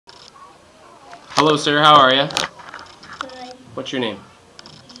Hello, sir. How are you? Good. What's your name?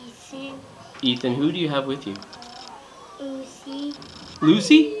 Ethan. Ethan. Who do you have with you? Lucy.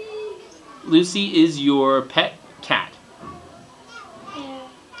 Lucy? Lucy is your pet cat. Yeah.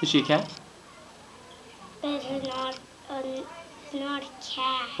 Is she a cat? But it's not a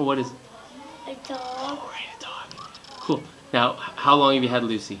cat. Or what is it? A dog. Oh, right, a dog. Cool. Now, how long have you had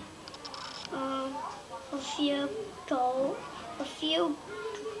Lucy? A few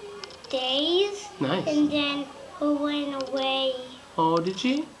days. Nice. And then he went away. Oh, did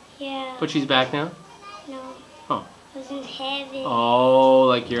she? Yeah. But she's back now? No. Oh. I was in heaven. Oh,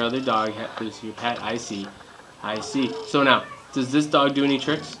 like your other dog, Lucy, your pet. I see. I see. So now, does this dog do any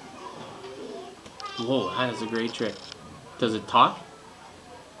tricks? Whoa, that is a great trick. Does it talk?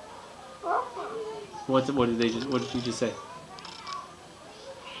 What did you just say?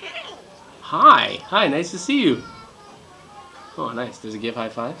 Hi. Hi, nice to see you. Oh, nice. Does it give high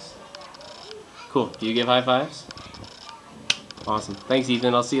fives? Cool. Do you give high fives? Awesome. Thanks,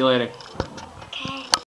 Ethan. I'll see you later.